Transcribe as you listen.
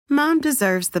Mom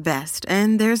deserves the best,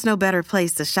 and there's no better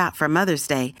place to shop for Mother's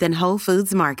Day than Whole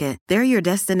Foods Market. They're your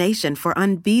destination for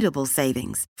unbeatable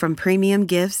savings, from premium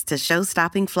gifts to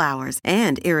show-stopping flowers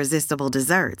and irresistible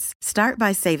desserts. Start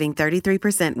by saving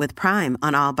 33% with Prime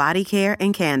on all body care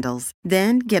and candles.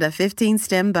 Then get a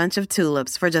 15-stem bunch of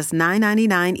tulips for just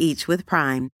 $9.99 each with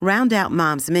Prime. Round out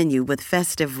Mom's menu with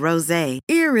festive rosé,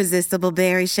 irresistible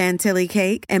berry chantilly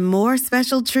cake, and more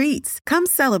special treats. Come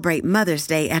celebrate Mother's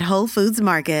Day at Whole Foods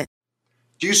Market.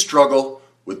 Do you struggle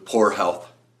with poor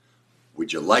health?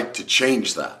 Would you like to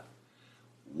change that?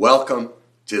 Welcome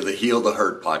to the Heal the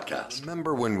Hurt podcast.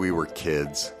 Remember when we were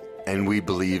kids and we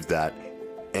believed that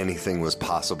anything was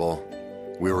possible?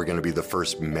 We were going to be the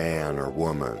first man or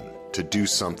woman to do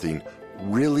something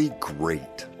really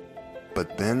great.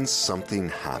 But then something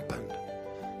happened.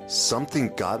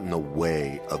 Something got in the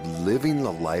way of living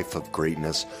the life of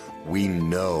greatness we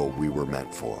know we were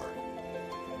meant for.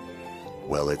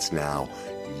 Well, it's now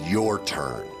your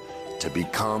turn to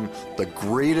become the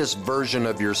greatest version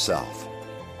of yourself.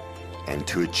 And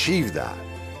to achieve that,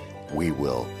 we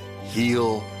will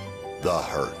heal the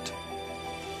hurt.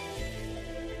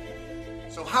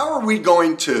 So how are we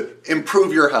going to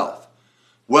improve your health?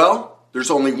 Well,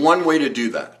 there's only one way to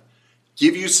do that.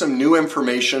 Give you some new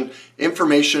information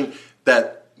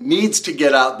that needs to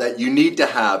get out, that you need to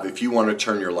have if you want to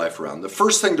turn your life around. The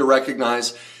first thing to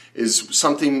recognize is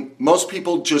something most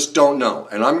people just don't know.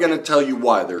 And I'm going to tell you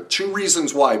why. There are two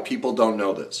reasons why people don't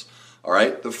know this. All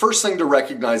right? The first thing to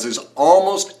recognize is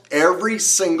almost every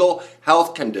single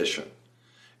health condition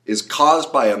is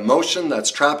caused by emotion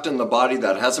that's trapped in the body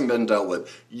that hasn't been dealt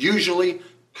with, usually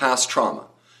past trauma.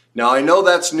 Now, I know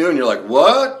that's new and you're like,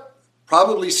 what?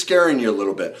 Probably scaring you a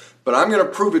little bit. But I'm going to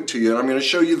prove it to you and I'm going to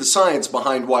show you the science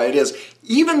behind why it is.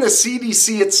 Even the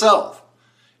CDC itself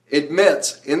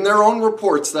admits in their own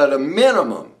reports that a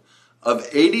minimum of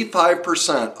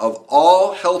 85% of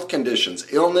all health conditions,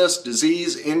 illness,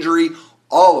 disease, injury,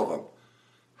 all of them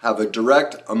have a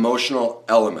direct emotional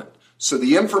element. So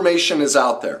the information is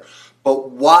out there.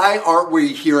 But why aren't we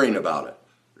hearing about it?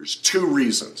 There's two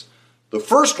reasons. The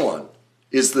first one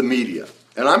is the media.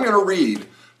 And I'm going to read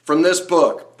from this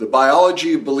book, The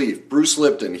Biology of Belief, Bruce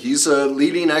Lipton. He's a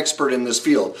leading expert in this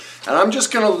field. And I'm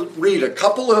just going to read a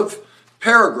couple of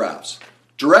paragraphs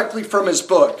directly from his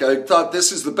book. I thought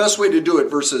this is the best way to do it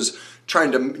versus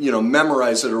trying to,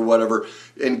 memorize it or whatever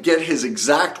and get his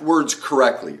exact words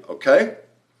correctly, okay?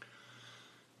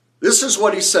 This is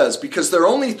what he says, because there are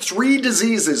only 3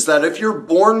 diseases that if you're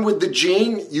born with the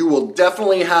gene, you will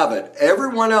definitely have it.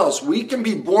 Everyone else, we can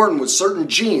be born with certain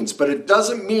genes, but it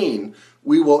doesn't mean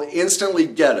we will instantly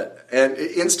get it and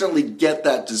instantly get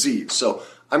that disease. So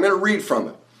I'm going to read from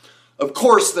it. Of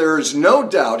course, there is no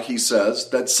doubt, he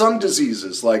says, that some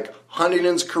diseases like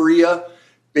Huntington's chorea,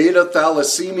 beta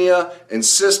thalassemia, and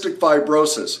cystic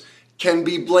fibrosis can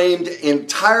be blamed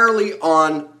entirely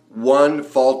on one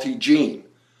faulty gene.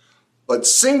 But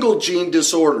single gene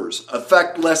disorders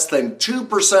affect less than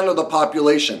 2% of the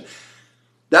population.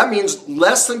 That means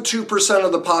less than 2%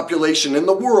 of the population in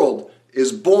the world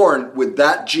is born with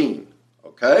that gene,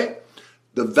 okay?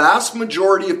 The vast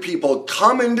majority of people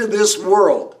come into this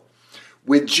world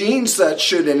with genes that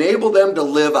should enable them to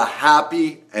live a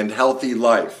happy and healthy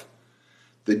life.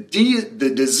 The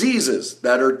diseases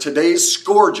that are today's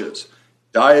scourges,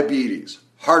 diabetes,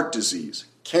 heart disease,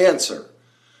 cancer,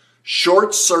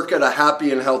 short-circuit a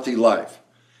happy and healthy life.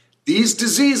 These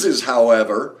diseases,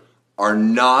 however, are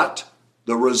not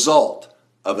the result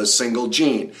of a single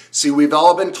gene. See, we've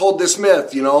all been told this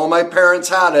myth, my parents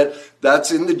had it,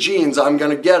 that's in the genes, I'm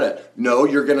going to get it. No,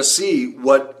 you're going to see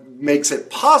what makes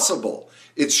it possible.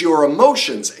 It's your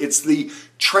emotions. It's the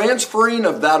transferring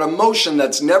of that emotion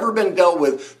that's never been dealt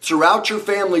with throughout your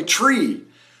family tree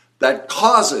that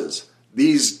causes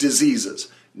these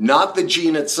diseases, not the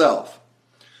gene itself.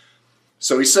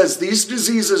 So he says these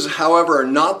diseases, however, are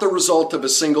not the result of a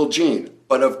single gene,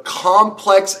 but of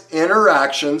complex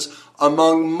interactions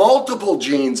among multiple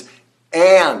genes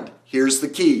and, here's the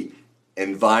key,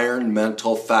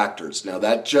 environmental factors. Now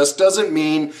that just doesn't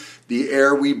mean the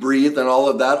air we breathe and all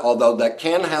of that, although that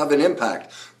can have an impact.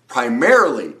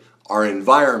 Primarily, our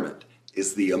environment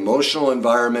is the emotional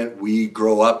environment we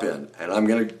grow up in. And I'm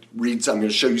going to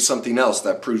show you something else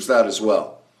that proves that as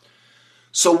well.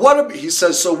 So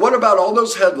what about all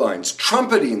those headlines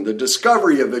trumpeting the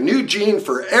discovery of a new gene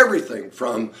for everything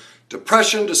from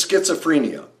depression to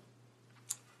schizophrenia?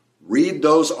 Read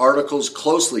those articles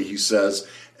closely, he says,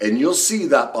 and you'll see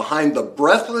that behind the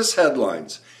breathless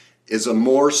headlines is a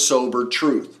more sober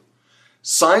truth.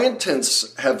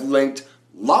 Scientists have linked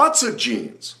lots of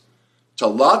genes to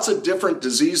lots of different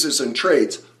diseases and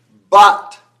traits,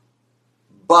 but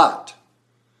But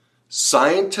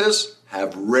scientists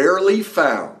have rarely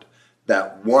found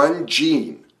that one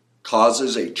gene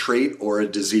causes a trait or a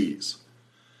disease.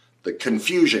 The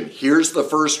confusion, here's the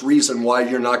first reason why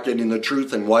you're not getting the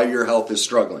truth and why your health is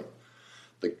struggling.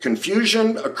 The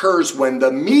confusion occurs when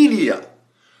the media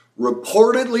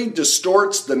reportedly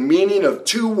distorts the meaning of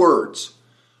two words,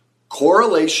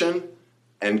 correlation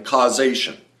and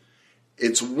causation.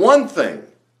 It's one thing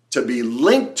to be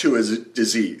linked to a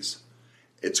disease.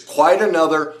 It's quite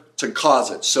another to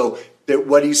cause it. So that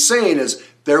what he's saying is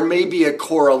there may be a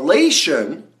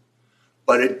correlation,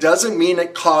 but it doesn't mean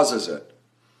it causes it.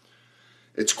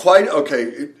 It's quite, I'll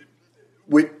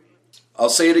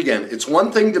say it again. It's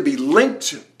one thing to be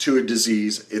linked to a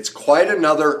disease. It's quite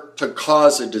another to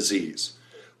cause a disease,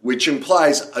 which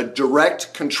implies a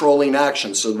direct controlling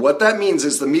action. So what that means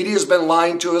is the media's been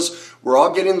lying to us. We're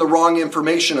all getting the wrong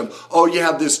information of, oh, you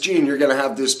have this gene, you're going to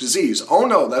have this disease. Oh,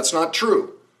 no, that's not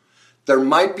true. There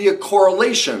might be a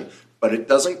correlation, but it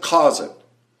doesn't cause it.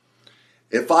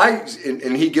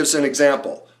 And he gives an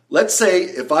example. Let's say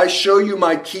if I show you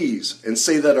my keys and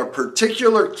say that a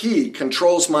particular key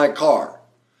controls my car,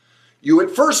 you at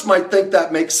first might think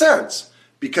that makes sense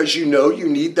because you know you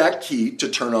need that key to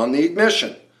turn on the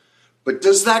ignition. But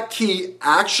does that key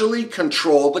actually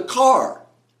control the car?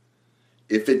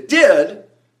 If it did,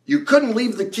 you couldn't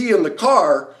leave the key in the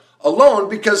car alone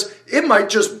because it might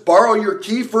just borrow your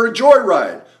key for a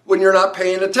joyride when you're not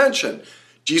paying attention.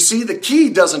 Do you see? The key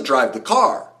doesn't drive the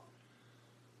car.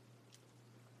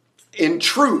 In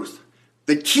truth,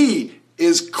 the key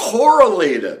is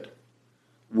correlated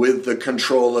with the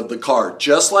control of the car.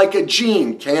 Just like a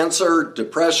gene, cancer,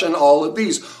 depression, all of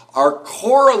these are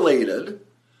correlated,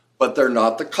 but they're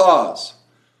not the cause.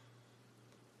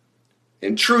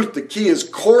 In truth, the key is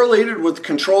correlated with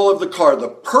control of the car. The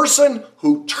person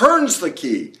who turns the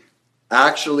key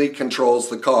actually controls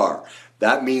the car.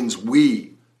 That means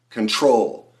we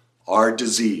control our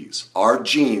disease, our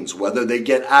genes, whether they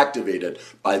get activated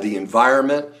by the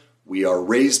environment we are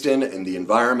raised in and the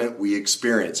environment we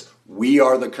experience. We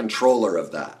are the controller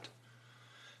of that.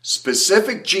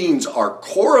 Specific genes are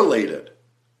correlated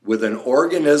with an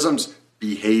organism's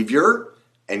behavior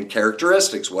and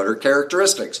characteristics. What are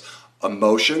characteristics?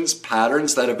 Emotions,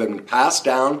 patterns that have been passed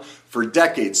down for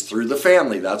decades through the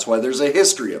family. That's why there's a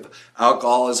history of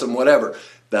alcoholism, whatever.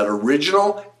 That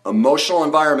original emotional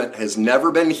environment has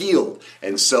never been healed,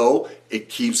 and so it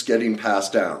keeps getting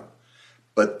passed down.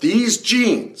 But these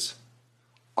genes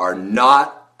are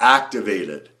not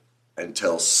activated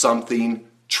until something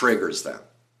triggers them.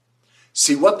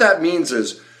 See, what that means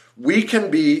is we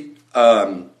can be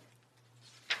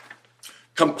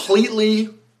completely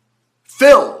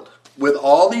filled with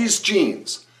all these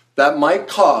genes that might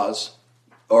cause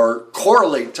or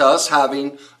correlate to us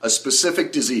having a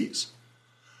specific disease.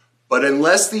 But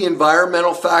unless the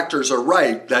environmental factors are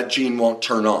right, that gene won't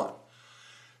turn on.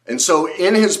 And so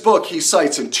in his book, he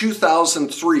cites in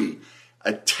 2003,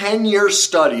 a 10-year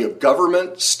study of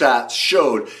government stats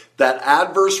showed that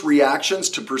adverse reactions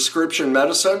to prescription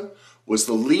medicine was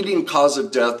the leading cause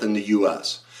of death in the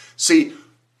U.S. See,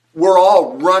 we're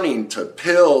all running to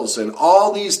pills and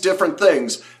all these different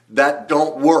things that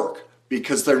don't work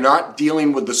because they're not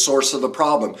dealing with the source of the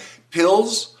problem.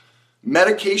 Pills,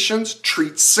 medications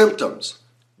treat symptoms,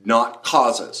 not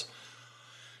causes.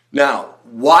 Now,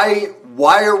 why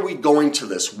are we going to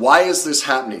this? Why is this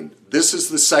happening? This is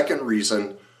the second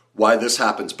reason why this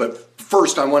happens. But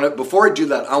first, before I do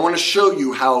that, I want to show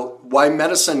you why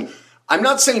medicine, I'm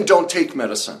not saying don't take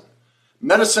medicine.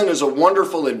 Medicine is a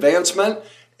wonderful advancement.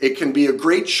 It can be a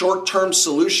great short-term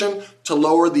solution to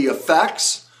lower the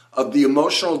effects of the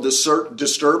emotional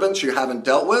disturbance you haven't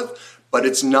dealt with, but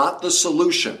it's not the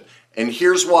solution. And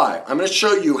here's why. I'm going to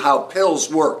show you how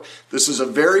pills work. This is a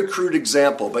very crude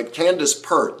example, but Candace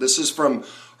Pert, this is from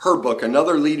her book,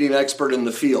 another leading expert in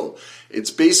the field.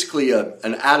 It's basically an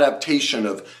adaptation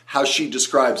of how she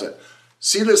describes it.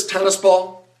 See this tennis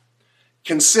ball?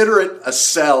 Consider it a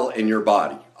cell in your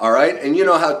body, all right? And you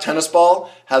know how tennis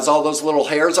ball has all those little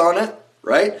hairs on it,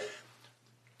 right?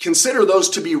 Consider those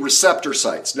to be receptor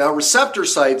sites. Now, receptor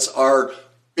sites are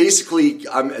basically,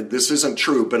 this isn't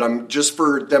true, but I'm just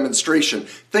for demonstration.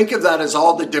 Think of that as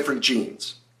all the different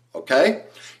genes, okay?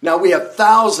 Now, we have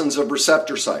thousands of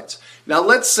receptor sites. Now,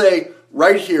 let's say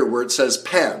right here where it says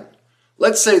pen,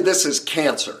 let's say this is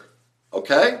cancer,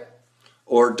 okay?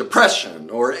 Or depression,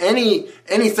 or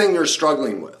anything you're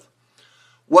struggling with.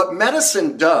 What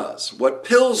medicine does, what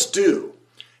pills do,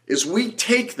 is we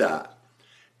take that,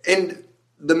 and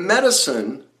the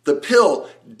medicine, the pill,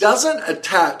 doesn't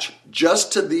attach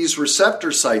just to these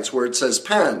receptor sites where it says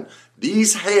pen.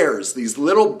 these hairs, these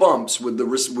little bumps,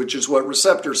 which is what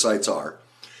receptor sites are,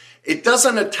 it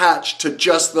doesn't attach to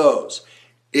just those.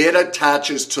 It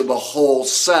attaches to the whole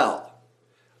cell.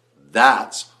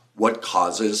 That's what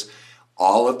causes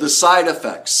all of the side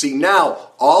effects. See,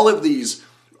 now all of these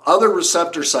other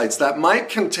receptor sites that might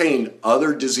contain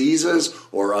other diseases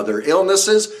or other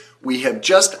illnesses, we have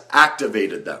just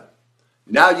activated them.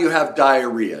 Now you have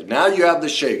diarrhea. Now you have the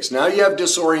shakes. Now you have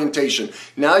disorientation.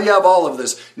 Now you have all of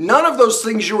this. None of those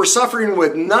things you were suffering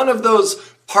with, none of those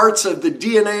parts of the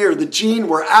DNA or the gene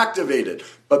were activated,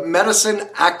 but medicine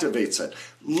activates it.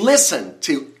 Listen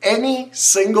to any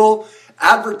single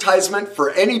advertisement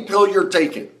for any pill you're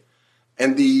taking,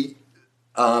 and the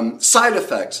side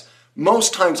effects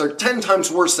most times are 10 times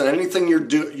worse than anything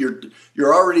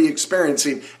you're already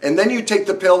experiencing. And then you take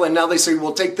the pill, and now they say,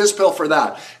 well, take this pill for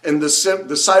that. And the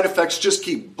side effects just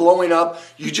keep blowing up.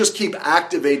 You just keep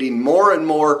activating more and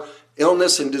more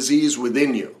illness and disease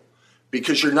within you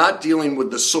because you're not dealing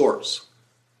with the source,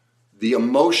 the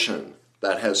emotion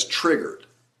that has triggered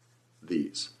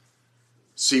these.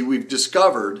 See, we've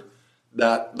discovered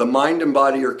that the mind and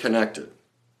body are connected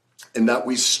and that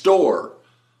we store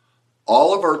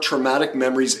all of our traumatic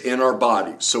memories in our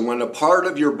body. So when a part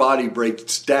of your body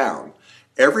breaks down,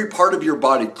 every part of your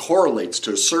body correlates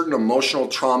to a certain emotional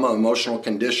trauma, emotional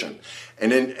condition.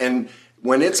 And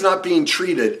when it's not being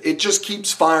treated, it just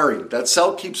keeps firing. That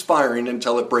cell keeps firing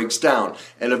until it breaks down.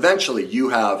 And eventually you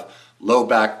have low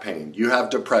back pain, you have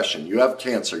depression, you have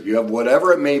cancer, you have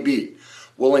whatever it may be.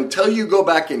 Well, until you go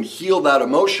back and heal that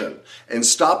emotion and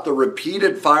stop the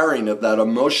repeated firing of that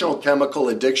emotional chemical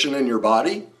addiction in your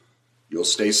body, you'll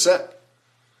stay sick.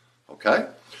 Okay?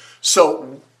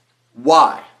 So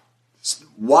why?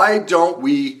 Why don't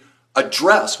we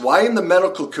address, why in the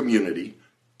medical community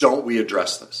don't we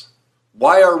address this?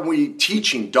 Why are we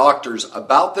teaching doctors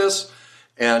about this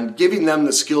and giving them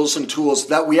the skills and tools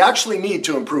that we actually need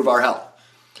to improve our health?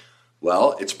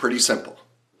 Well, it's pretty simple.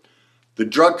 The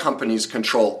drug companies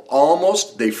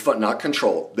they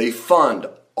fund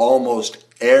almost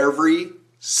every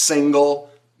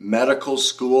single medical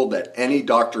school that any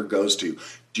doctor goes to.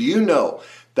 Do you know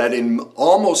that in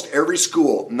almost every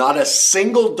school, not a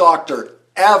single doctor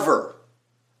ever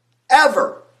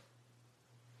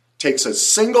takes a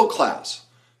single class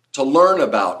to learn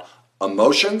about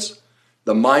emotions,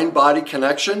 the mind-body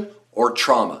connection, or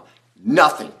trauma?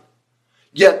 Nothing.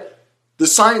 Yet the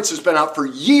science has been out for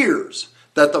years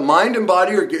that the mind and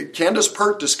body, or Candace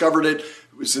Pert discovered it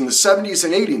was in the 70s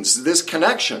and 80s, this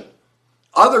connection.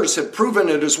 Others have proven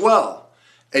it as well.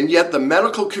 And yet the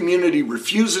medical community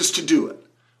refuses to do it,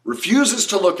 refuses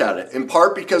to look at it, in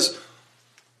part because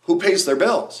who pays their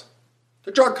bills?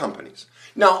 The drug companies.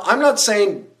 Now, I'm not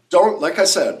saying like I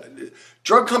said,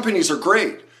 drug companies are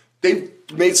great. They've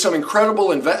made some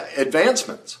incredible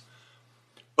advancements.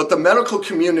 But the medical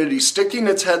community sticking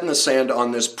its head in the sand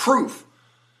on this proof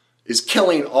is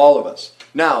killing all of us.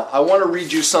 Now, I want to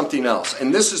read you something else.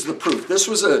 And this is the proof. This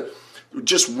was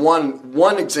just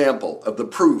one example of the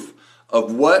proof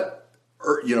of what,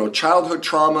 childhood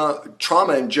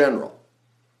trauma in general.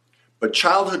 But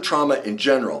childhood trauma in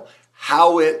general,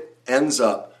 how it ends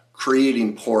up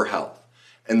creating poor health.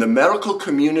 And the medical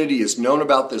community has known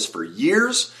about this for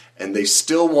years, and they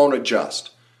still won't adjust.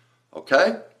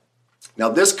 Okay? Now,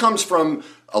 this comes from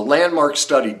a landmark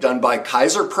study done by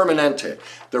Kaiser Permanente.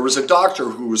 There was a doctor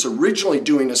who was originally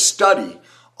doing a study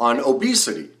on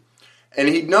obesity. And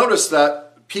he noticed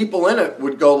that people in it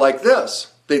would go like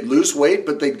this. They'd lose weight,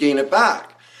 but they'd gain it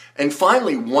back. And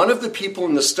finally, one of the people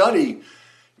in the study,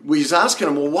 he's asking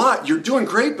him, well, what? You're doing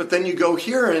great, but then you go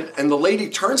here. And the lady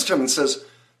turns to him and says,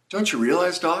 don't you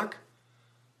realize, Doc?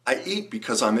 I eat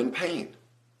because I'm in pain.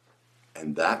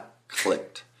 And that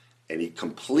clicked. And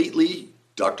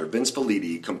Dr. Vince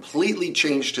Felitti completely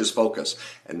changed his focus.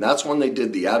 And that's when they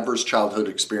did the Adverse Childhood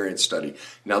Experience study.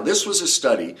 Now, this was a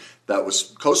study that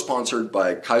was co-sponsored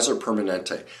by Kaiser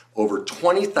Permanente. Over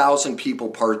 20,000 people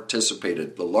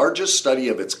participated, the largest study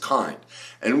of its kind.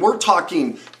 And we're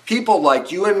talking people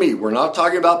like you and me. We're not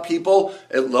talking about people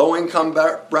at low-income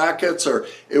brackets, or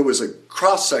it was a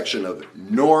cross-section of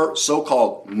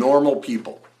so-called normal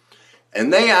people.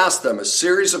 And they asked them a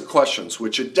series of questions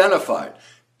which identified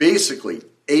basically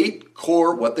 8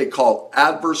 core, what they call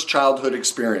adverse childhood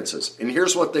experiences. And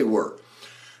here's what they were.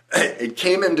 It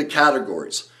came into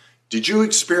categories. Did you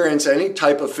experience any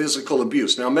type of physical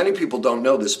abuse? Now, many people don't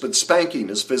know this, but spanking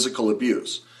is physical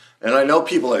abuse. And I know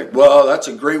people are like, well, that's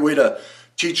a great way to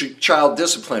teach a child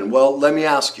discipline. Well, let me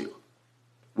ask you,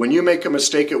 when you make a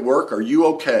mistake at work, are you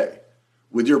okay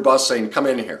with your boss saying, come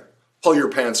in here, pull your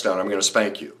pants down, I'm going to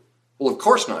spank you? Well, of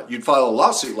course not. You'd file a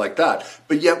lawsuit like that.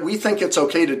 But yet we think it's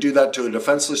okay to do that to a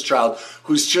defenseless child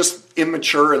who's just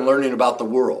immature and learning about the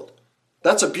world.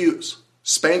 That's abuse.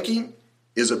 Spanking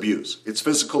is abuse. It's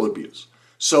physical abuse.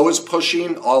 So is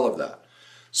pushing, all of that.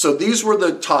 So these were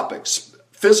the topics.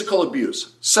 Physical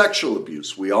abuse, sexual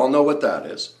abuse. We all know what that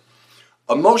is.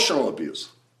 Emotional abuse.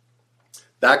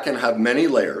 That can have many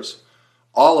layers.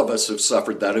 All of us have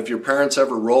suffered that. If your parents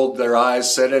ever rolled their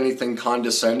eyes, said anything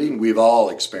condescending, we've all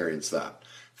experienced that.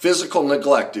 Physical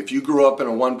neglect. If you grew up in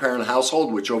a one-parent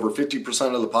household, which over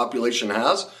 50% of the population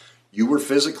has, you were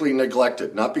physically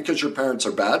neglected. Not because your parents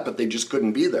are bad, but they just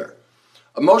couldn't be there.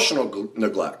 Emotional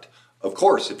neglect. Of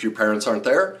course, if your parents aren't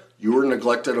there, you were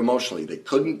neglected emotionally. They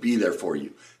couldn't be there for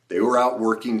you. They were out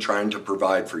working, trying to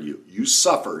provide for you. You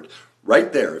suffered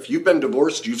right there. If you've been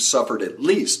divorced, you've suffered at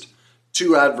least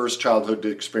 2 adverse childhood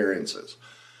experiences.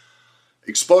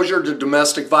 Exposure to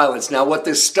domestic violence. Now, what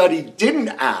this study didn't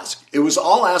ask, it was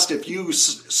all asked if you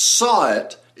saw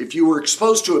it, if you were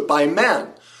exposed to it by men.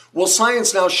 Well,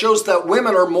 science now shows that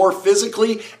women are more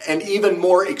physically and even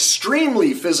more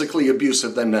extremely physically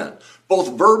abusive than men,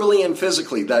 both verbally and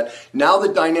physically. That now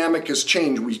the dynamic has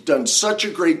changed. We've done such a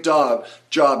great job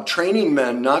training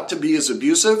men not to be as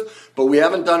abusive, but we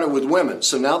haven't done it with women.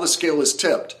 So now the scale is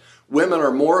tipped. Women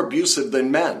are more abusive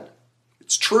than men.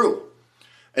 It's true.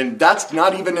 And that's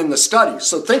not even in the study.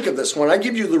 So think of this. When I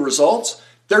give you the results,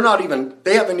 they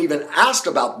haven't even asked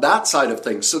about that side of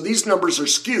things. So these numbers are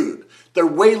skewed. They're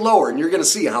way lower, and you're going to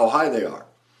see how high they are.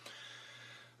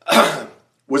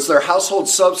 Was there household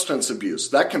substance abuse?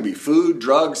 That can be food,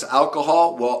 drugs,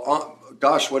 alcohol. Well,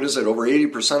 what is it? Over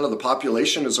 80% of the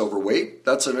population is overweight.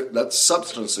 That's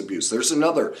substance abuse. There's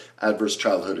another adverse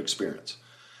childhood experience.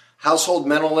 Household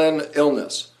mental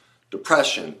illness,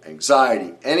 depression,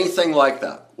 anxiety, anything like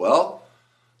that. Well,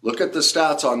 look at the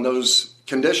stats on those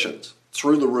conditions.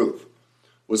 Through the roof.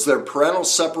 Was there parental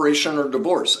separation or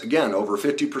divorce? Again, over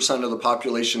 50% of the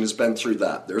population has been through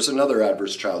that. There's another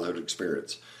adverse childhood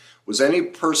experience. Was any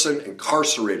person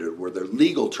incarcerated? Were there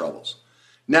legal troubles?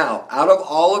 Now, out of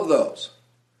all of those,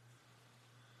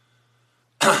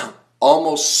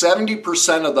 almost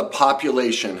 70% of the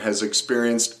population has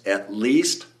experienced at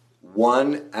least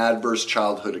one adverse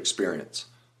childhood experience.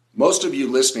 Most of you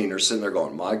listening are sitting there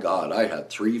going, my God, I had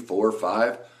 3, 4,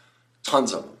 5,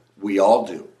 tons of them. We all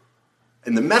do.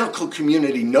 And the medical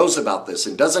community knows about this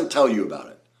and doesn't tell you about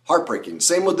it. Heartbreaking.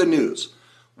 Same with the news.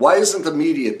 Why isn't the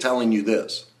media telling you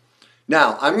this?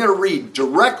 Now, I'm going to read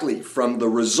directly from the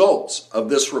results of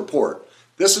this report.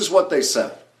 This is what they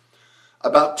said.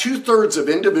 About 2/3 of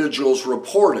individuals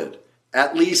reported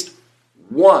at least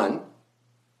one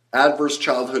adverse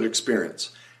childhood experience.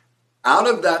 Out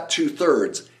of that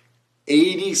 2/3,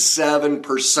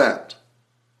 87%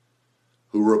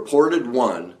 who reported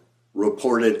one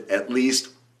reported at least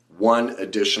one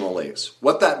additional ACE.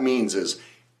 What that means is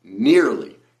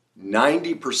nearly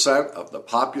 90% of the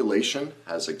population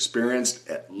has experienced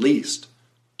at least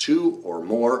 2 or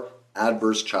more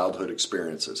adverse childhood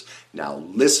experiences. Now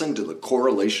listen to the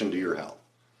correlation to your health.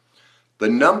 The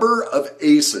number of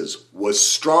ACEs was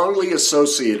strongly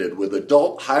associated with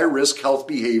adult high-risk health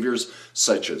behaviors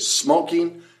such as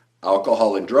smoking,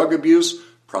 alcohol and drug abuse,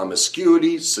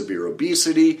 promiscuity, severe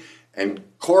obesity, and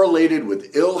correlated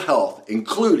with ill health,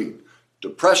 including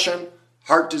depression,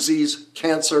 heart disease,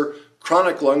 cancer,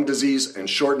 chronic lung disease, and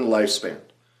shortened lifespan.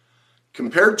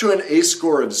 Compared to an ACE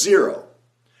score of 0,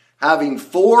 having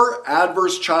 4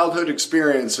 adverse childhood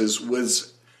experiences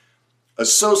was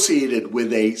associated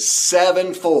with a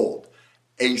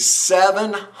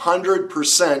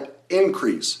 700%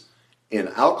 increase in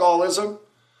alcoholism,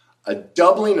 a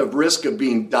doubling of risk of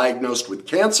being diagnosed with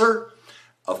cancer,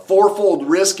 a 4-fold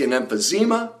risk in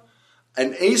emphysema.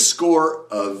 An ACE score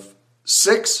of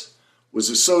 6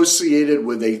 was associated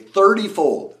with a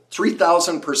 30-fold,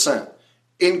 3,000%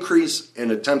 increase in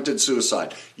attempted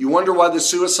suicide. You wonder why the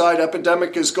suicide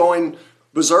epidemic is going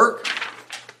berserk?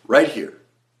 Right here.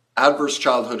 Adverse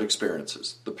childhood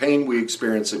experiences, the pain we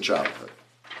experience in childhood.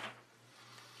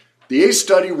 The ACE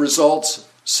study results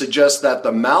suggest that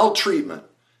the maltreatment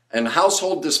and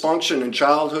household dysfunction in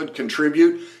childhood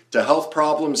contribute to health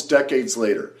problems decades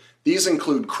later. These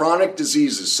include chronic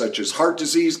diseases such as heart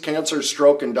disease, cancer,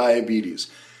 stroke, and diabetes.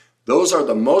 Those are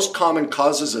the most common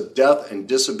causes of death and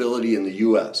disability in the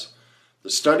U.S. The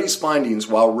study's findings,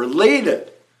 while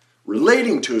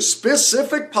relating to a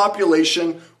specific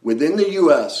population within the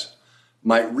U.S.,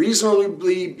 might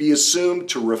reasonably be assumed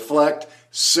to reflect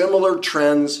similar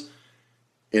trends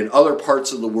in other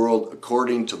parts of the world,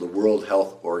 according to the World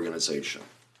Health Organization.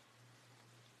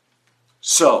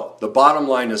 So, the bottom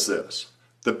line is this.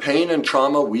 The pain and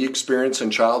trauma we experience in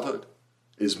childhood,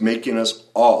 is making us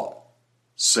all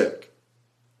sick.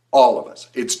 All of us.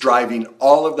 It's driving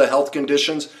all of the health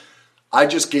conditions. I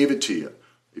just gave it to you.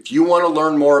 If you want to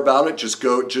learn more about it,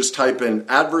 just type in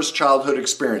adverse childhood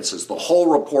experiences. The whole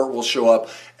report will show up,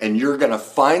 and you're going to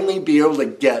finally be able to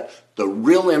get the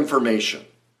real information,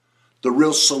 the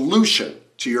real solution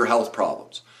to your health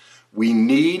problems. We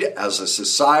need, as a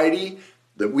society,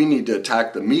 that we need to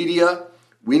attack the media.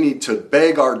 We need to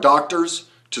beg our doctors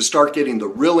to start getting the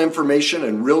real information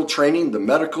and real training, the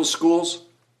medical schools.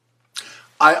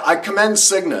 I commend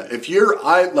Cigna. If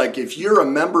you're a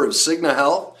member of Cigna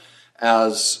Health,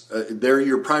 as they're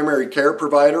your primary care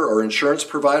provider or insurance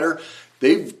provider,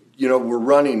 we're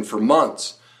running for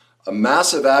months a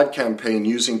massive ad campaign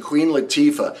using Queen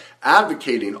Latifah,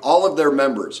 advocating all of their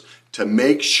members to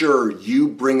make sure you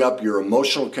bring up your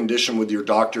emotional condition with your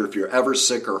doctor if you're ever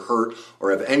sick or hurt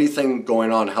or have anything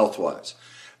going on health-wise.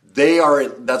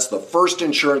 That's the first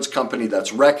insurance company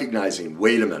that's recognizing,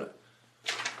 wait a minute,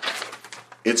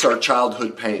 it's our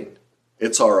childhood pain.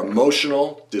 It's our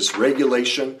emotional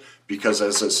dysregulation, because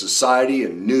as a society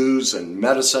and news and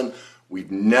medicine,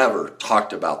 we've never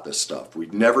talked about this stuff.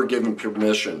 We've never given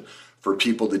permission for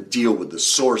people to deal with the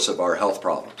source of our health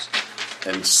problems.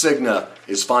 And Cigna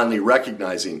is finally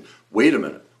recognizing, wait a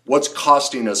minute, what's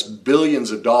costing us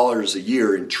billions of dollars a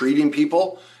year in treating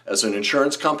people as an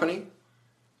insurance company?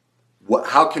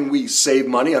 How can we save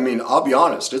money? I mean, I'll be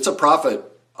honest, it's a profit.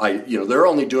 They're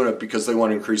only doing it because they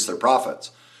want to increase their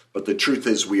profits. But the truth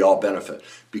is we all benefit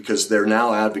because they're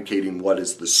now advocating what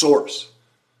is the source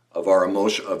of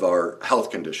our health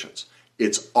conditions.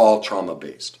 It's all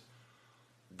trauma-based.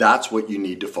 That's what you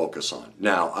need to focus on.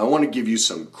 Now, I want to give you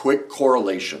some quick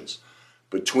correlations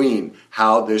between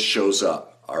how this shows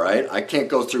up, all right? I can't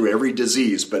go through every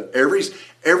disease, but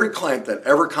every client that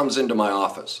ever comes into my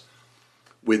office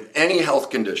with any health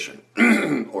condition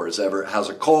or has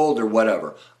a cold or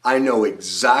whatever, I know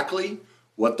exactly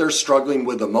what they're struggling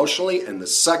with emotionally, and the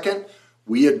second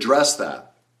we address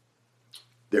that,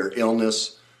 their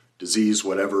illness, disease,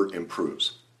 whatever,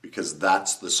 improves, because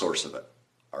that's the source of it,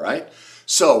 all right?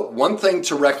 So one thing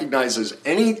to recognize is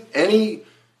any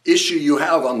issue you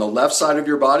have on the left side of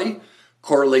your body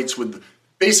correlates with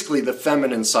basically the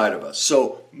feminine side of us.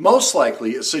 So most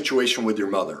likely a situation with your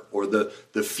mother or the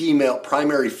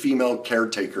primary female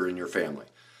caretaker in your family.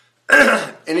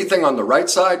 Anything on the right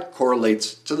side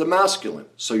correlates to the masculine,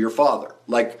 so your father.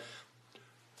 Like,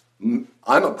 I'm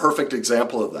a perfect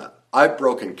example of that. I've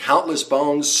broken countless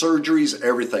bones, surgeries,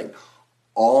 everything.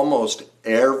 Almost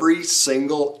every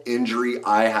single injury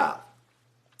I've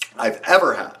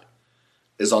ever had,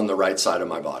 is on the right side of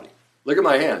my body. Look at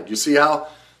my hand. You see how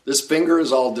this finger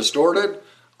is all distorted?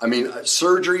 I mean,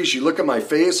 surgeries, you look at my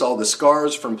face, all the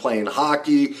scars from playing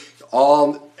hockey,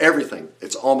 everything.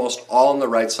 It's almost all on the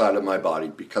right side of my body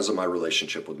because of my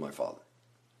relationship with my father.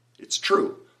 It's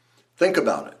true. Think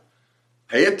about it.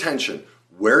 Pay attention.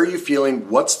 Where are you feeling?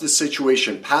 What's the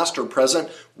situation, past or present,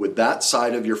 with that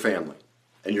side of your family?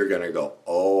 And you're going to go,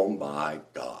 oh my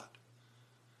God.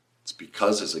 It's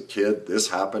because as a kid, this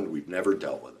happened. We've never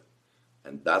dealt with it.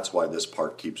 And that's why this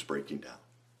part keeps breaking down.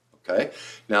 Okay?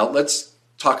 Now let's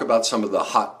talk about some of the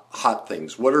hot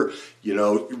things. What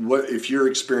if you're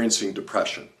experiencing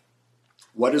depression?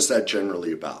 What is that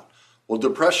generally about? Well,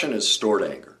 depression is stored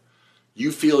anger.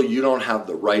 You feel you don't have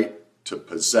the right to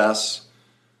possess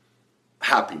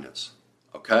happiness,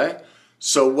 okay?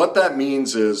 So what that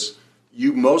means is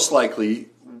you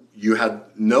had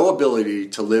no ability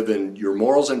to live in your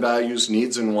morals and values,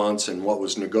 needs and wants, and what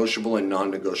was negotiable and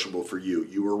non-negotiable for you.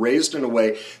 You were raised in a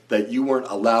way that you weren't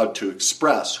allowed to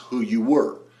express who you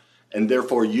were, and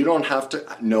therefore you don't have to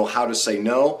know how to say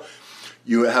no.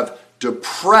 You have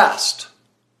depressed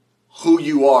who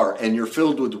you are, and you're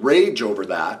filled with rage over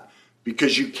that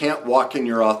because you can't walk in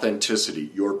your authenticity.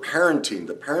 Your parenting,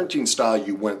 the parenting style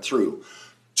you went through,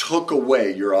 took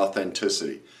away your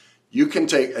authenticity. You can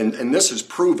take, and this is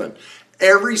proven,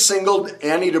 every single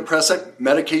antidepressant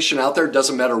medication out there,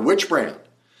 doesn't matter which brand,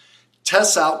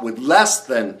 tests out with less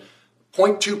than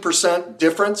 0.2%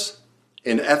 difference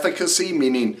in efficacy,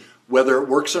 meaning whether it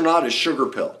works or not, is sugar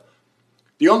pill.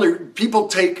 The only people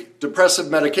take depressive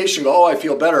medication, go, oh, I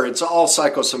feel better. It's all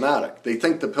psychosomatic. They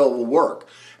think the pill will work.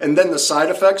 And then the side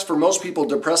effects for most people,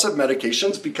 depressive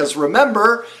medications, because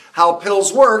remember how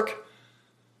pills work,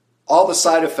 all the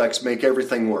side effects make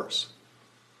everything worse.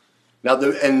 Now,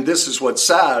 and this is what's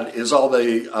sad, is all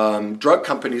the drug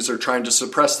companies are trying to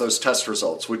suppress those test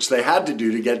results, which they had to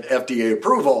do to get FDA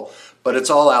approval, but it's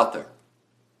all out there.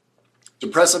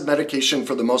 Depressive medication,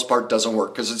 for the most part, doesn't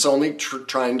work because it's only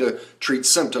trying to treat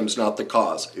symptoms, not the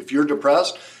cause. If you're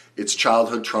depressed, it's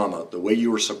childhood trauma, the way you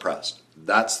were suppressed.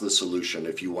 That's the solution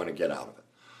if you want to get out of it.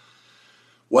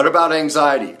 What about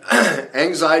anxiety?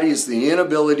 Anxiety is the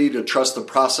inability to trust the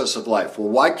process of life. Well,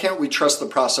 why can't we trust the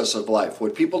process of life?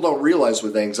 What people don't realize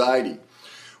with anxiety,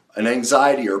 an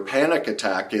anxiety or panic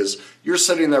attack is you're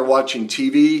sitting there watching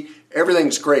TV,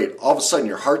 everything's great. All of a sudden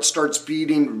your heart starts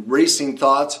beating, racing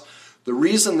thoughts. The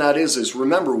reason that is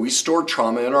remember, we store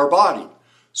trauma in our body.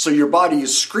 So your body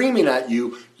is screaming at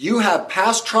you. You have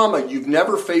past trauma you've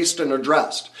never faced and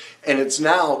addressed. And it's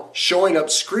now showing up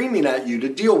screaming at you to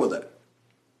deal with it.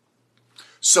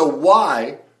 So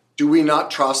why do we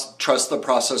not trust the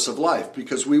process of life?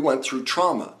 Because we went through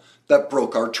trauma that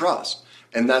broke our trust,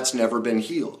 and that's never been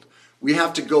healed. We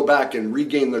have to go back and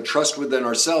regain the trust within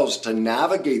ourselves to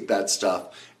navigate that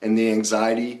stuff, and the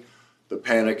anxiety, the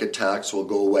panic attacks will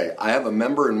go away. I have a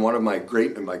member in one of my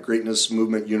Greatness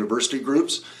Movement University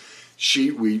groups.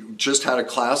 We just had a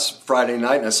class Friday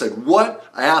night, and I said,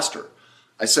 I asked her,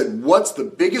 I said, what's the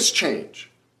biggest change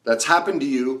that's happened to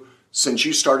you since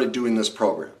you started doing this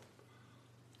program?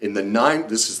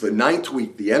 This is the 9th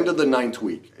week, the end of the 9th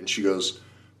week. And she goes,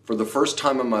 for the first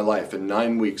time in my life, in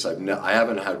 9 weeks, I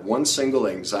haven't had one single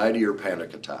anxiety or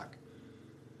panic attack.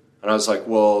 And I was like,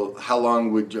 well, how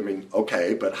long would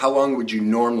you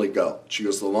normally go? She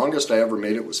goes, the longest I ever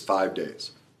made it was 5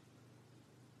 days.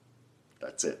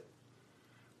 That's it.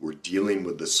 We're dealing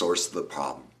with the source of the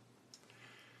problem.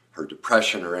 Her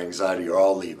depression, her anxiety are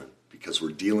all leaving, because we're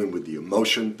dealing with the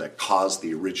emotion that caused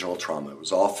the original trauma. It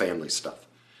was all family stuff.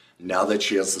 Now that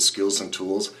she has the skills and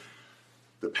tools,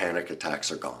 the panic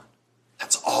attacks are gone.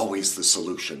 That's always the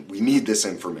solution. We need this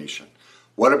information.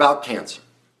 What about cancer?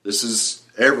 This is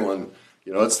everyone,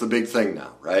 it's the big thing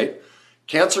now, right?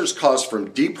 Cancer is caused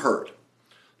from deep hurt,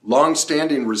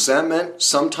 long-standing resentment.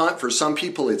 Sometimes, for some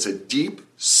people, it's a deep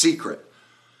secret.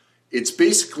 It's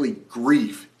basically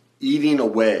grief eating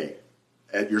away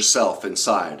at yourself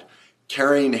inside,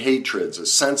 carrying hatreds, a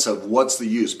sense of what's the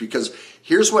use. Because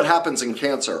here's what happens in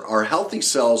cancer. Our healthy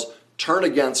cells turn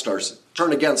against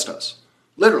us.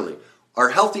 Literally, our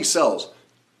healthy cells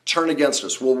turn against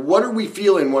us. Well, what are we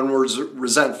feeling when we're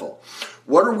resentful?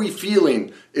 What are we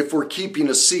feeling if we're keeping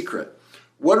a secret?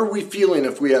 What are we feeling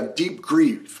if we have deep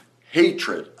grief,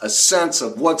 hatred, a sense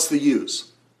of what's the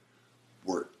use?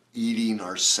 We're eating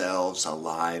ourselves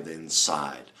alive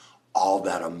inside. All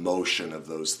that emotion of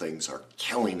those things are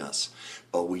killing us,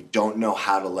 but we don't know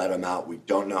how to let them out. We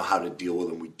don't know how to deal with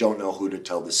them. We don't know who to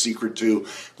tell the secret to.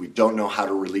 We don't know how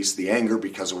to release the anger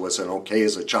because it wasn't okay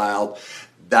as a child.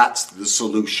 That's the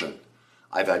solution.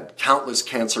 I've had countless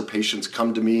cancer patients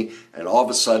come to me, and all of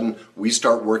a sudden we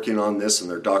start working on this, and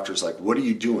their doctor's like, what are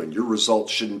you doing? Your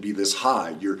results shouldn't be this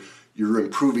high. You're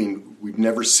improving. We've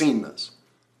never seen this.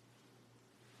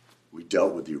 We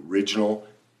dealt with the original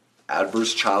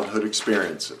adverse childhood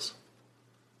experiences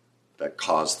that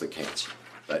caused the cancer,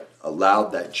 that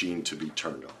allowed that gene to be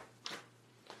turned on.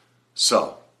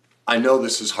 So, I know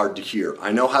this is hard to hear.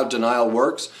 I know how denial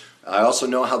works. I also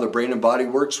know how the brain and body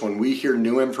works. When we hear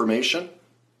new information,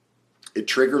 it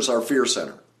triggers our fear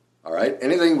center. All right?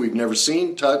 Anything we've never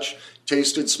seen, touched,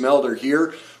 tasted, smelled, or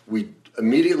hear, we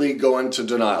immediately go into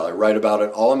denial. I write about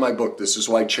it all in my book. This is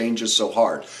why change is so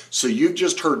hard. So you've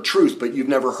just heard truth, but you've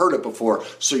never heard it before.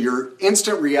 So your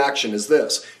instant reaction is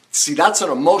this. See, that's an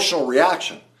emotional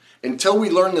reaction. Until we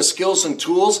learn the skills and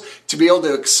tools to be able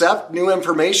to accept new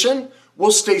information,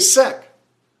 we'll stay sick.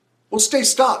 We'll stay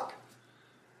stuck.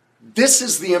 This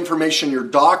is the information your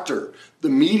doctor, the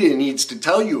media needs to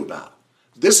tell you about.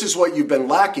 This is what you've been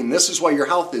lacking. This is why your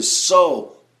health is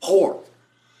so poor.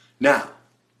 Now,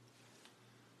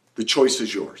 the choice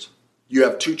is yours. You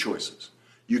have two choices.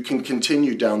 You can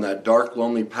continue down that dark,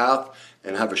 lonely path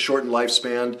and have a shortened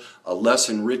lifespan, a less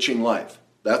enriching life.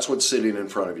 That's what's sitting in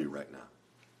front of you right now.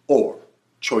 Or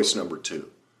choice number 2.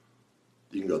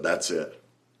 You can go, that's it.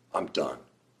 I'm done.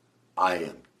 I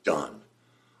am done.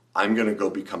 I'm going to go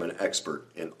become an expert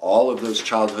in all of those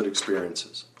childhood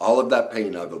experiences, all of that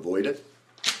pain I've avoided.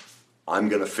 I'm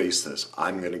going to face this.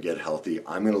 I'm going to get healthy.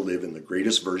 I'm going to live in the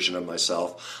greatest version of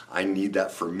myself. I need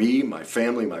that for me, my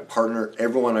family, my partner,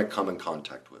 everyone I come in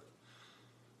contact with.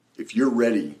 If you're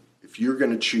ready, if you're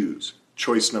going to choose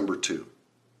choice number 2,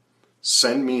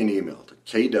 send me an email to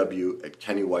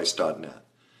kw@kennyweiss.net.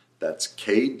 That's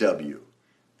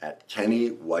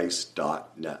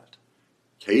kw@kennyweiss.net.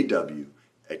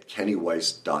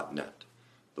 kw@kennyweiss.net.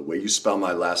 The way you spell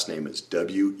my last name is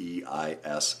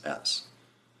Weiss.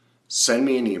 Send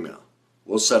me an email.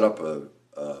 We'll set up a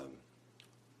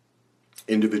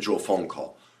individual phone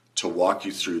call to walk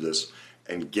you through this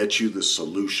and get you the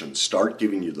solution. Start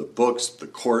giving you the books, the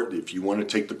course. If you want to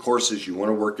take the courses, you want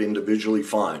to work individually,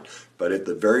 fine. But at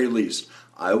the very least,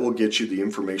 I will get you the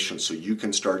information so you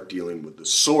can start dealing with the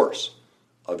source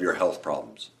of your health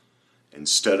problems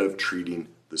instead of treating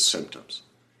the symptoms.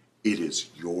 It is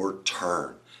your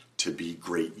turn to be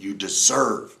great. You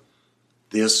deserve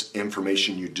this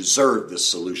information. You deserve this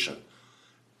solution.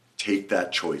 Take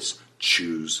that choice.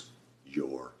 Choose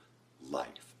your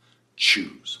life.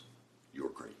 Choose your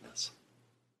greatness.